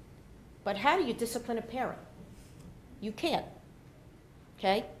policies. But how do you discipline a parent? You can't,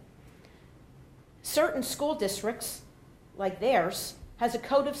 okay? certain school districts, like theirs, has a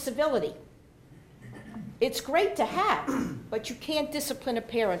code of civility. It's great to have, but you can't discipline a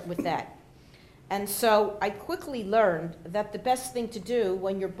parent with that. And so I quickly learned that the best thing to do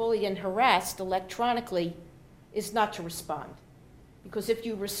when you're bullied and harassed electronically is not to respond. Because if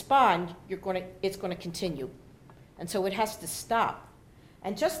you respond, it's going to continue. And so it has to stop.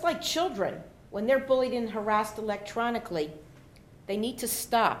 And just like children, when they're bullied and harassed electronically, they need to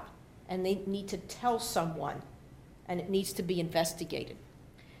stop and they need to tell someone, and it needs to be investigated.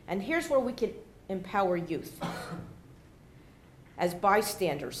 And here's where we can empower youth as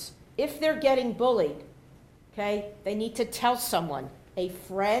bystanders. If they're getting bullied, okay, they need to tell someone, a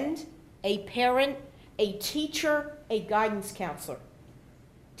friend, a parent, a teacher, a guidance counselor.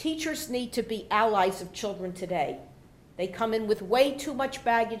 Teachers need to be allies of children today. They come in with way too much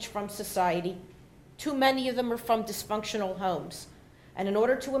baggage from society. Too many of them are from dysfunctional homes. And in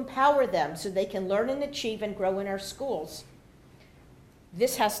order to empower them so they can learn and achieve and grow in our schools,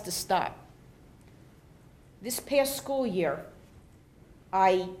 this has to stop. This past school year,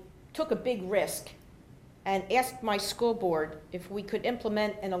 I took a big risk and asked my school board if we could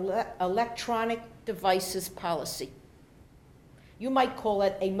implement an electronic devices policy. You might call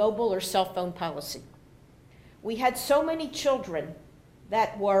it a mobile or cell phone policy. We had so many children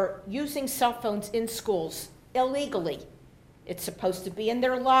that were using cell phones in schools illegally. It's supposed to be in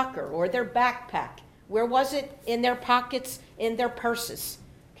their locker or their backpack. Where was it? In their pockets, in their purses,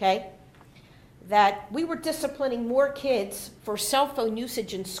 okay? That we were disciplining more kids for cell phone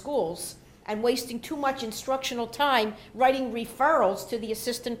usage in schools and wasting too much instructional time writing referrals to the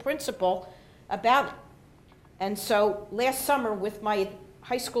assistant principal about it. And so last summer with my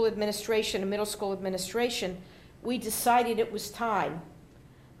high school administration and middle school administration, we decided it was time.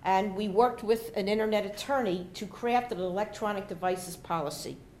 And we worked with an internet attorney to craft an electronic devices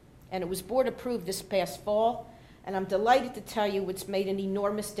policy. And it was board approved this past fall, and I'm delighted to tell you it's made an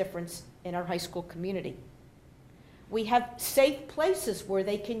enormous difference in our high school community. We have safe places where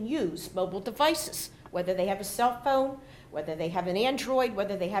they can use mobile devices, whether they have a cell phone, whether they have an Android,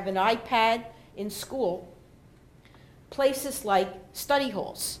 whether they have an iPad in school. Places like study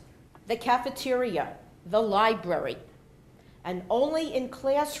halls, the cafeteria, the library, and only in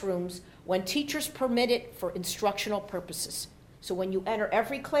classrooms when teachers permit it for instructional purposes. So when you enter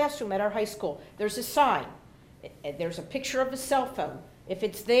every classroom at our high school, there's a sign. There's a picture of a cell phone. If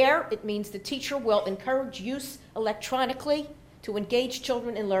it's there, it means the teacher will encourage use electronically to engage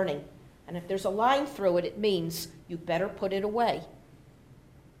children in learning. And if there's a line through it, it means you better put it away.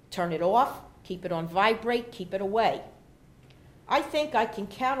 Turn it off, keep it on vibrate, keep it away. I think I can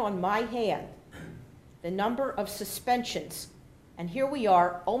count on my hand the number of suspensions, and here we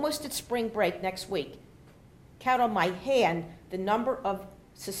are, almost at spring break next week. Count on my hand the number of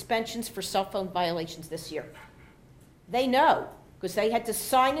suspensions for cell phone violations this year. They know, because they had to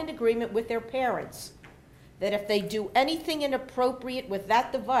sign an agreement with their parents that if they do anything inappropriate with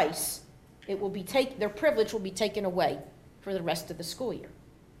that device, their privilege will be taken away for the rest of the school year.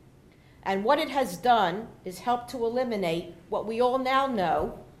 And what it has done is help to eliminate what we all now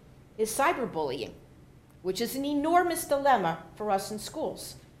know is cyberbullying, which is an enormous dilemma for us in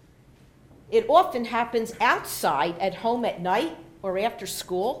schools. It often happens outside, at home at night or after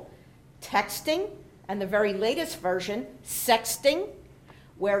school, texting, and the very latest version, sexting,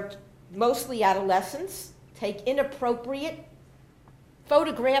 where mostly adolescents take inappropriate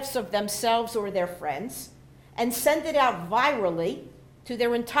photographs of themselves or their friends and send it out virally to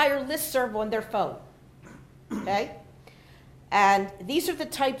their entire listserv on their phone, okay? And these are the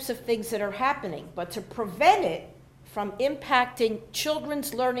types of things that are happening. But to prevent it from impacting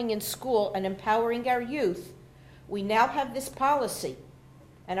children's learning in school and empowering our youth, we now have this policy.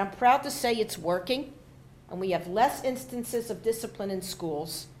 And I'm proud to say it's working. And we have less instances of discipline in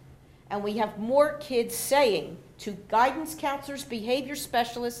schools. And we have more kids saying to guidance counselors, behavior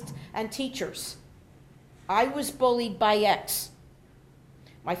specialists, and teachers, I was bullied by X.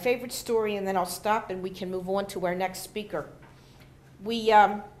 My favorite story, and then I'll stop and we can move on to our next speaker. We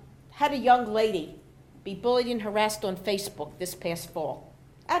had a young lady be bullied and harassed on Facebook this past fall,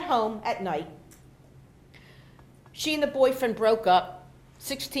 at home, at night. She and the boyfriend broke up,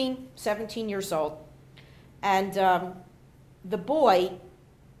 16, 17 years old, and the boy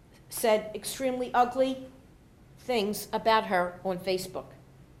said extremely ugly things about her on Facebook.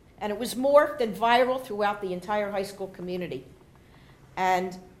 And it was morphed and viral throughout the entire high school community.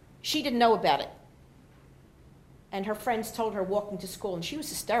 And she didn't know about it. And her friends told her walking to school, and she was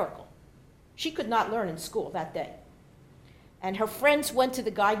hysterical. She could not learn in school that day. And her friends went to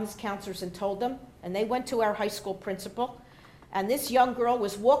the guidance counselors and told them, and they went to our high school principal, and this young girl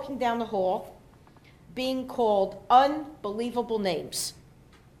was walking down the hall, being called unbelievable names,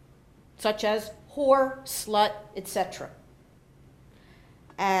 such as whore, slut, etc.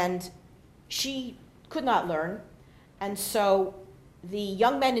 And she could not learn, and so the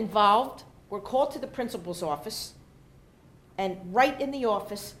young men involved were called to the principal's office, and right in the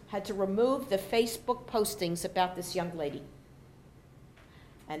office had to remove the Facebook postings about this young lady.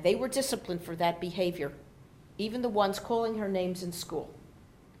 And they were disciplined for that behavior, even the ones calling her names in school.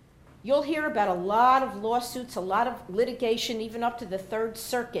 You'll hear about a lot of lawsuits, a lot of litigation, even up to the Third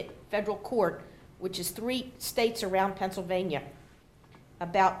Circuit Federal Court, which is 3 states around Pennsylvania,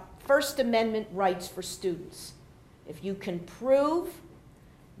 about First Amendment rights for students. If you can prove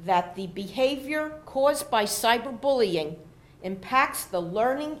that the behavior caused by cyberbullying impacts the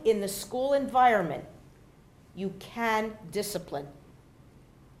learning in the school environment, you can discipline.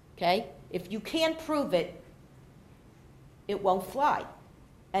 Okay? If you can't prove it, it won't fly.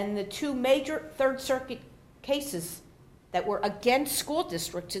 And the 2 major Third Circuit cases that were against school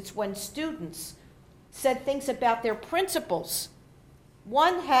districts, it's when students said things about their principals.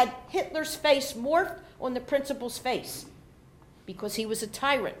 One had Hitler's face morphed on the principal's face because he was a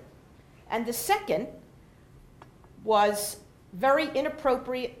tyrant. And the second was very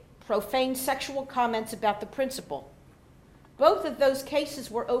inappropriate, profane sexual comments about the principal. Both of those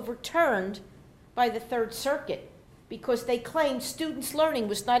cases were overturned by the Third Circuit because they claimed students' learning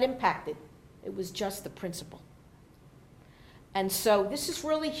was not impacted. It was just the principal. And so this is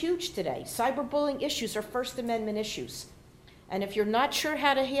really huge today. Cyberbullying issues are First Amendment issues. And if you're not sure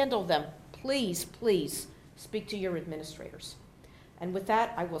how to handle them, please, please speak to your administrators. And with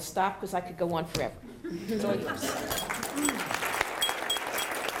that, I will stop because I could go on forever. It's all yours.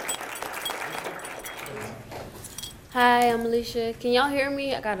 Hi, I'm Alicia. Can y'all hear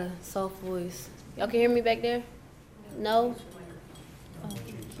me? I got a soft voice. Y'all can hear me back there? No? Oh,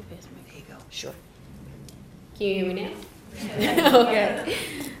 keep it. There you go. Sure. Can you hear me now? Okay.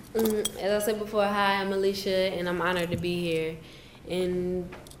 As I said before, hi, I'm Alicia, and I'm honored to be here. And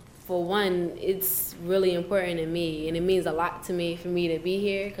for one, it's really important to me, and it means a lot to me for me to be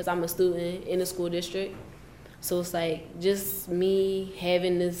here because I'm a student in the school district. So it's like just me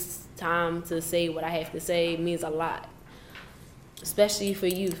having this time to say what I have to say means a lot, especially for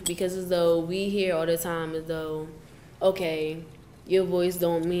youth, because as though we hear all the time as though, okay, your voice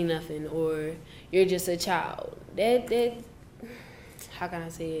don't mean nothing, or you're just a child. That how can I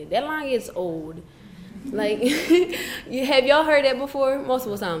say it? That line gets old. Like, have y'all heard that before?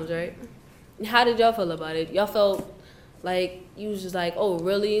 Multiple times, right? How did y'all feel about it? Y'all felt like you was just like, oh,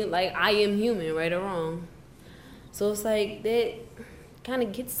 really? Like, I am human, right or wrong? So it's like that kind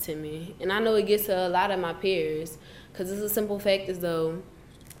of gets to me, and I know it gets to a lot of my peers, because it's a simple fact as though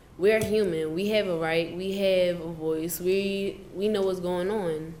we're human. We have a right. We have a voice. We know what's going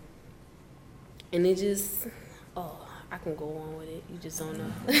on, and it just, oh, I can go on with it. You just don't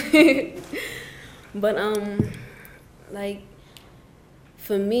know. But like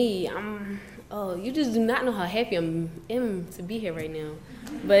for me, you just do not know how happy I am to be here right now.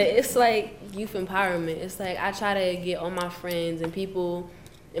 But it's like youth empowerment. It's like I try to get all my friends and people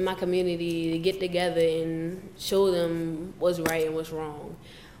in my community to get together and show them what's right and what's wrong.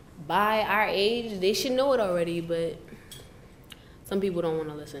 By our age, they should know it already, but some people don't want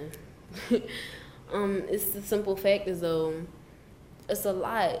to listen. It's the simple fact is though, it's a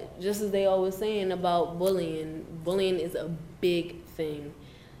lot. Just as they always saying about bullying. Bullying is a big thing,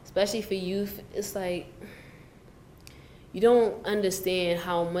 especially for youth. It's like you don't understand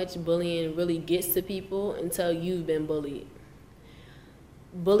how much bullying really gets to people until you've been bullied.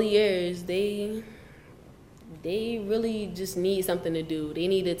 Bulliers, they really just need something to do. They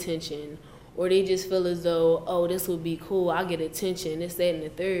need attention, or they just feel as though, oh, this would be cool. I'll get attention. This, that, and the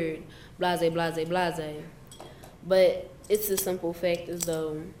third. Blase, blase, blase. But it's a simple fact as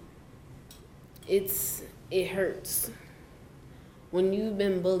though it hurts. When you've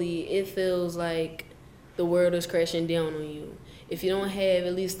been bullied, it feels like the world is crashing down on you. If you don't have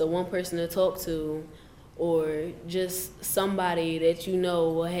at least the one person to talk to, or just somebody that you know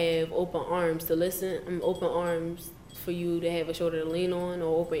will have open arms to listen, open arms for you to have a shoulder to lean on,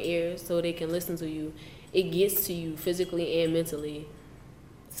 or open ears so they can listen to you, it gets to you physically and mentally.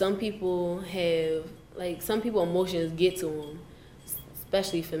 Some people emotions get to them,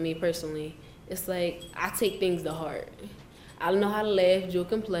 especially for me personally. It's like I take things to heart. I know how to laugh,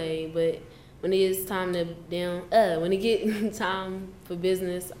 joke, and play, but when it is time when it get time for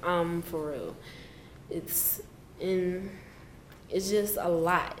business, I'm for real. It's just a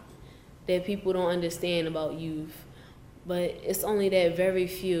lot that people don't understand about youth, but it's only that very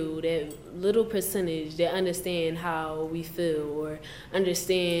few, that little percentage that understand how we feel or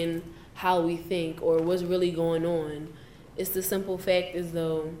understand how we think or what's really going on. It's the simple fact as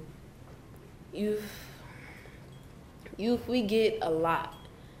though youth we get a lot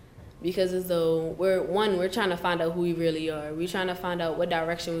because as though we're trying to find out who we really are. We're trying to find out what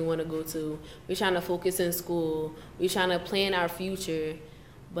direction we want to go to. We're trying to focus in school. We're trying to plan our future,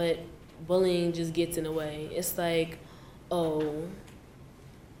 but bullying just gets in the way. It's like, oh,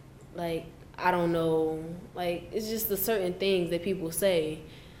 like, I don't know, like, it's just the certain things that people say.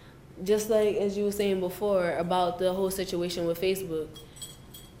 Just like as you were saying before about the whole situation with Facebook.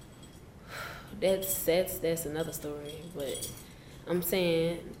 That's another story, but I'm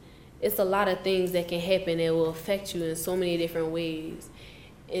saying it's a lot of things that can happen that will affect you in so many different ways.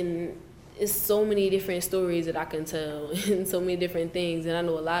 And it's so many different stories that I can tell and so many different things that I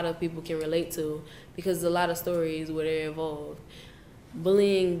know a lot of people can relate to because there's a lot of stories where they're involved.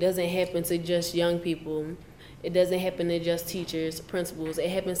 Bullying doesn't happen to just young people. It doesn't happen to just teachers, principals.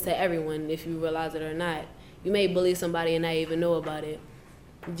 It happens to everyone if you realize it or not. You may bully somebody and not even know about it.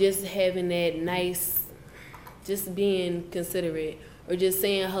 Just having that nice, just being considerate or just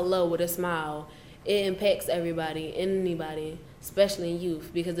saying hello with a smile, it impacts everybody, anybody, especially in youth,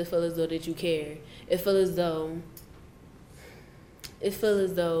 because it feels as though that you care. It feels as though,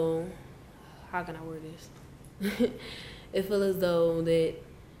 how can I word this? It feels as though that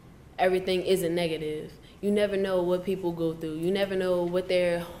everything isn't negative. You never know what people go through. You never know what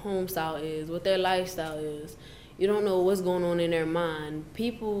their home style is, what their lifestyle is. You don't know what's going on in their mind.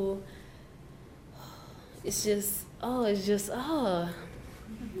 People, it's just. But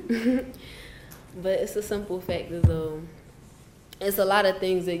it's a simple fact as though it's a lot of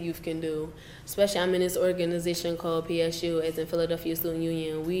things that youth can do. Especially I'm in this organization called PSU, as in Philadelphia Student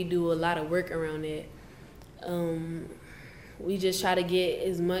Union. We do a lot of work around it. We just try to get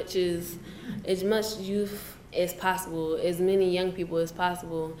as much youth as possible, as many young people as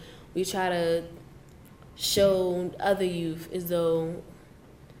possible. We try to show other youth as though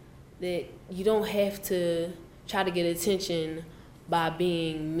that you don't have to try to get attention by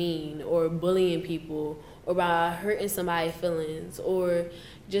being mean or bullying people or by hurting somebody's feelings or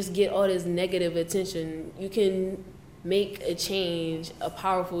just get all this negative attention. You can make a change, a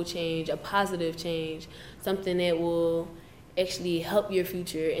powerful change, a positive change, something that will actually help your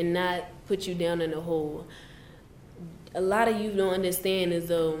future and not put you down in a hole. A lot of you don't understand as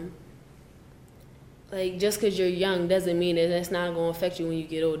though, like, just because you're young doesn't mean that that's not going to affect you when you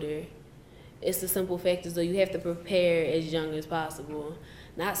get older. It's the simple fact is though you have to prepare as young as possible.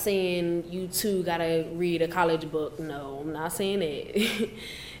 Not saying you too got to read a college book. No, I'm not saying that.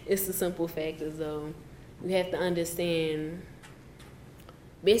 It's the simple fact is though you have to understand,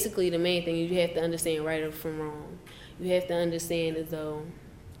 basically the main thing is you have to understand right from wrong. You have to understand as though,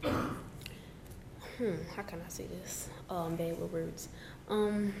 how can I say this? Oh, I'm bad with words.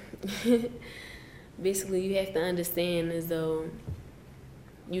 Basically, you have to understand as though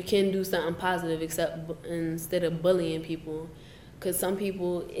you can do something positive instead of bullying people. Because some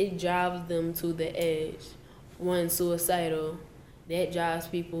people, it drives them to the edge. One, suicidal. That drives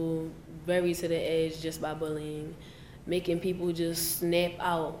people very to the edge just by bullying. Making people just snap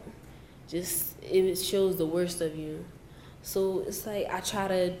out. It shows the worst of you. So it's like I try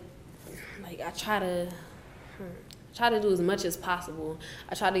to do as much as possible.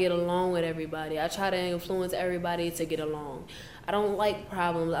 I try to get along with everybody. I try to influence everybody to get along. I don't like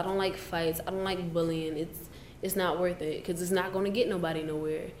problems. I don't like fights. I don't like bullying. It's not worth it because it's not going to get nobody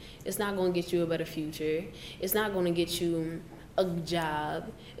nowhere. It's not going to get you a better future. It's not going to get you a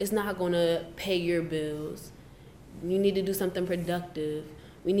job. It's not going to pay your bills. You need to do something productive.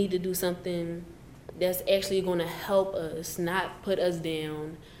 We need to do something that's actually going to help us, not put us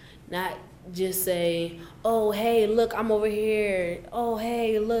down, not just say, oh, hey, look, I'm over here. Oh,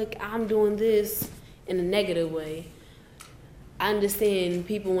 hey, look, I'm doing this in a negative way. I understand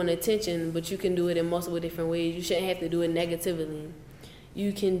people want attention, but you can do it in multiple different ways. You shouldn't have to do it negatively.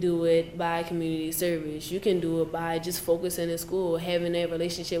 You can do it by community service. You can do it by just focusing in school, having that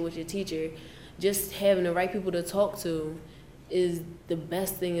relationship with your teacher. Just having the right people to talk to is the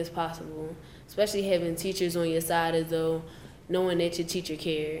best thing as possible, especially having teachers on your side as though knowing that your teacher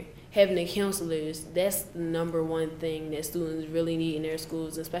care. Having the counselors, that's the number one thing that students really need in their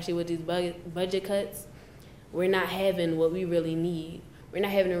schools, especially with these budget cuts. We're not having what we really need. We're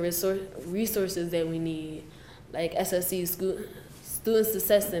not having the resources that we need, like SSC, Student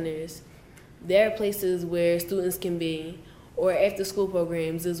Success Centers. There are places where students can be, or after school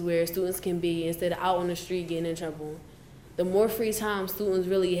programs is where students can be instead of out on the street getting in trouble. The more free time students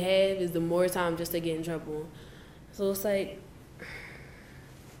really have is the more time just to get in trouble. So it's like,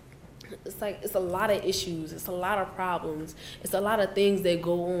 it's a lot of issues, it's a lot of problems, it's a lot of things that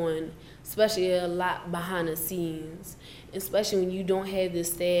go on, especially a lot behind the scenes, especially when you don't have the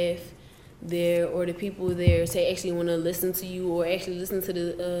staff there or the people there to actually want to listen to you or actually listen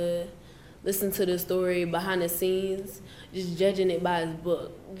to the story behind the scenes, just judging it by its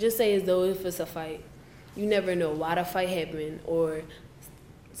book. Just say as though if it's a fight. You never know why the fight happened, or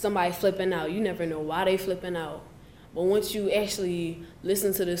somebody flipping out. You never know why they flipping out. But once you actually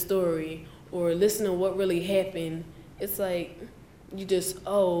listen to the story or listen to what really happened, it's like you just,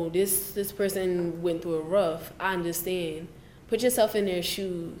 oh, this person went through a rough. I understand. Put yourself in their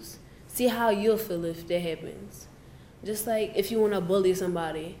shoes. See how you'll feel if that happens. Just like if you want to bully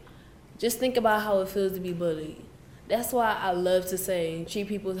somebody, just think about how it feels to be bullied. That's why I love to say, treat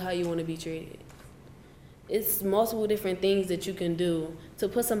people how you want to be treated. It's multiple different things that you can do to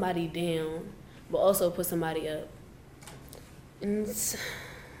put somebody down, but also put somebody up. And it's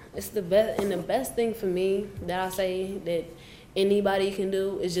the best, and the best thing for me that I say that anybody can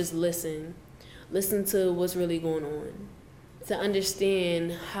do is just listen. Listen to what's really going on. To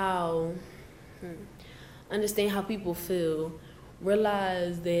understand how people feel.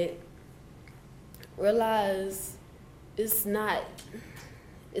 Realize it's not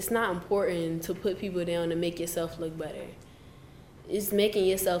important to put people down to make yourself look better. It's making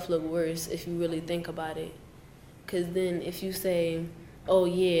yourself look worse if you really think about it. Because then if you say, oh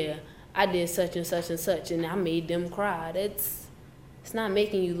yeah, I did such and such and such and I made them cry, it's not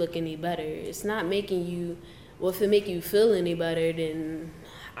making you look any better. It's not making you, well, if it make you feel any better, then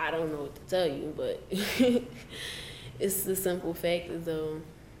I don't know what to tell you, but it's the simple fact that though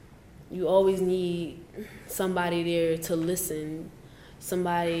you always need somebody there to listen,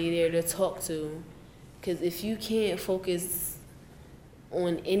 somebody there to talk to. Because if you can't focus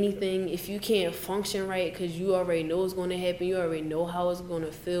on anything, if you can't function right because you already know what's going to happen, you already know how it's going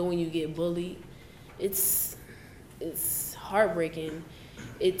to feel when you get bullied, it's heartbreaking.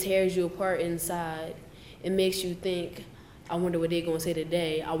 It tears you apart inside. It makes you think, I wonder what they're going to say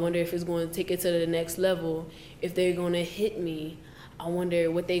today. I wonder if it's going to take it to the next level, if they're going to hit me. I wonder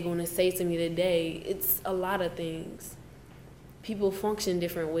what they're going to say to me today. It's a lot of things. People function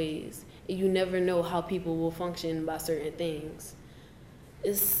different ways. And you never know how people will function by certain things.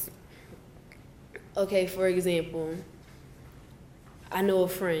 It's, okay, for example, I know a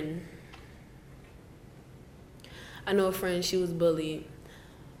friend, she was bullied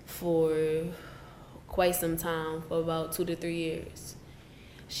for quite some time, for about 2 to 3 years.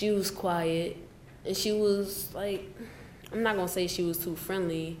 She was quiet, and she was like, I'm not gonna say she was too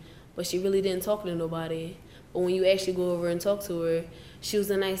friendly, but she really didn't talk to nobody. But when you actually go over and talk to her, she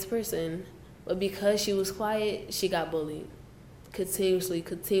was a nice person. But because she was quiet, she got bullied. Continuously.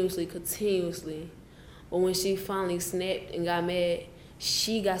 But when she finally snapped and got mad,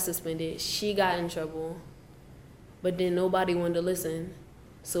 she got suspended. She got in trouble. But then nobody wanted to listen.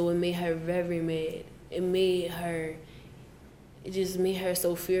 So it made her very mad. It just made her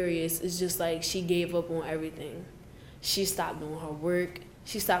so furious. It's just like she gave up on everything. She stopped doing her work.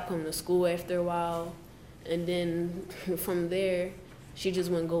 She stopped coming to school after a while. And then from there, she just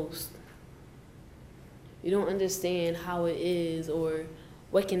went ghost. You don't understand how it is or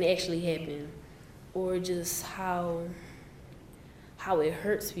what can actually happen or just how it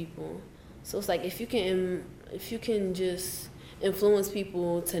hurts people. So it's like if you can just influence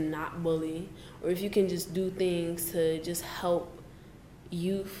people to not bully, or if you can just do things to just help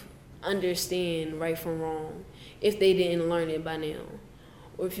youth understand right from wrong if they didn't learn it by now,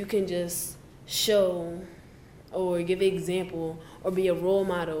 or if you can just show or give an example or be a role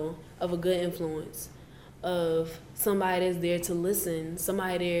model of a good influence, of somebody that's there to listen,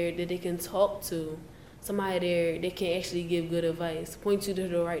 somebody there that they can talk to, somebody there that can actually give good advice, point you to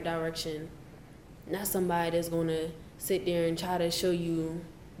the right direction, not somebody that's going to sit there and try to show you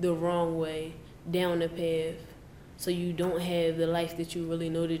the wrong way down the path so you don't have the life that you really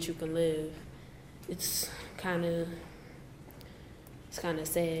know that you can live. It's kind of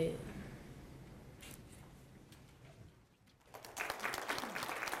sad.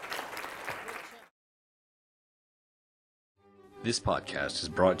 This podcast is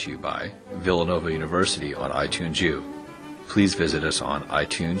brought to you by Villanova University on iTunes U. Please visit us on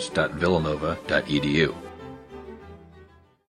itunes.villanova.edu.